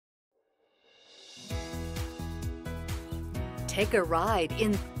Take a ride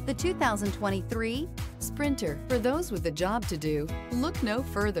in the 2023 Sprinter. For those with a job to do, look no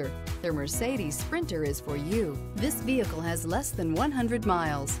further. The Mercedes Sprinter is for you. This vehicle has less than 100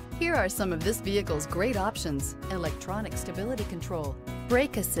 miles. Here are some of this vehicle's great options: electronic stability control,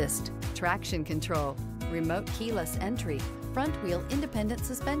 brake assist, traction control, remote keyless entry, front wheel independent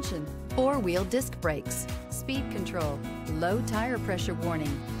suspension, four-wheel disc brakes, speed control, low tire pressure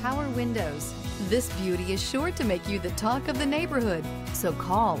warning, power windows. This beauty is sure to make you the talk of the neighborhood. So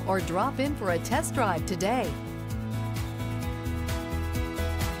call or drop in for a test drive today.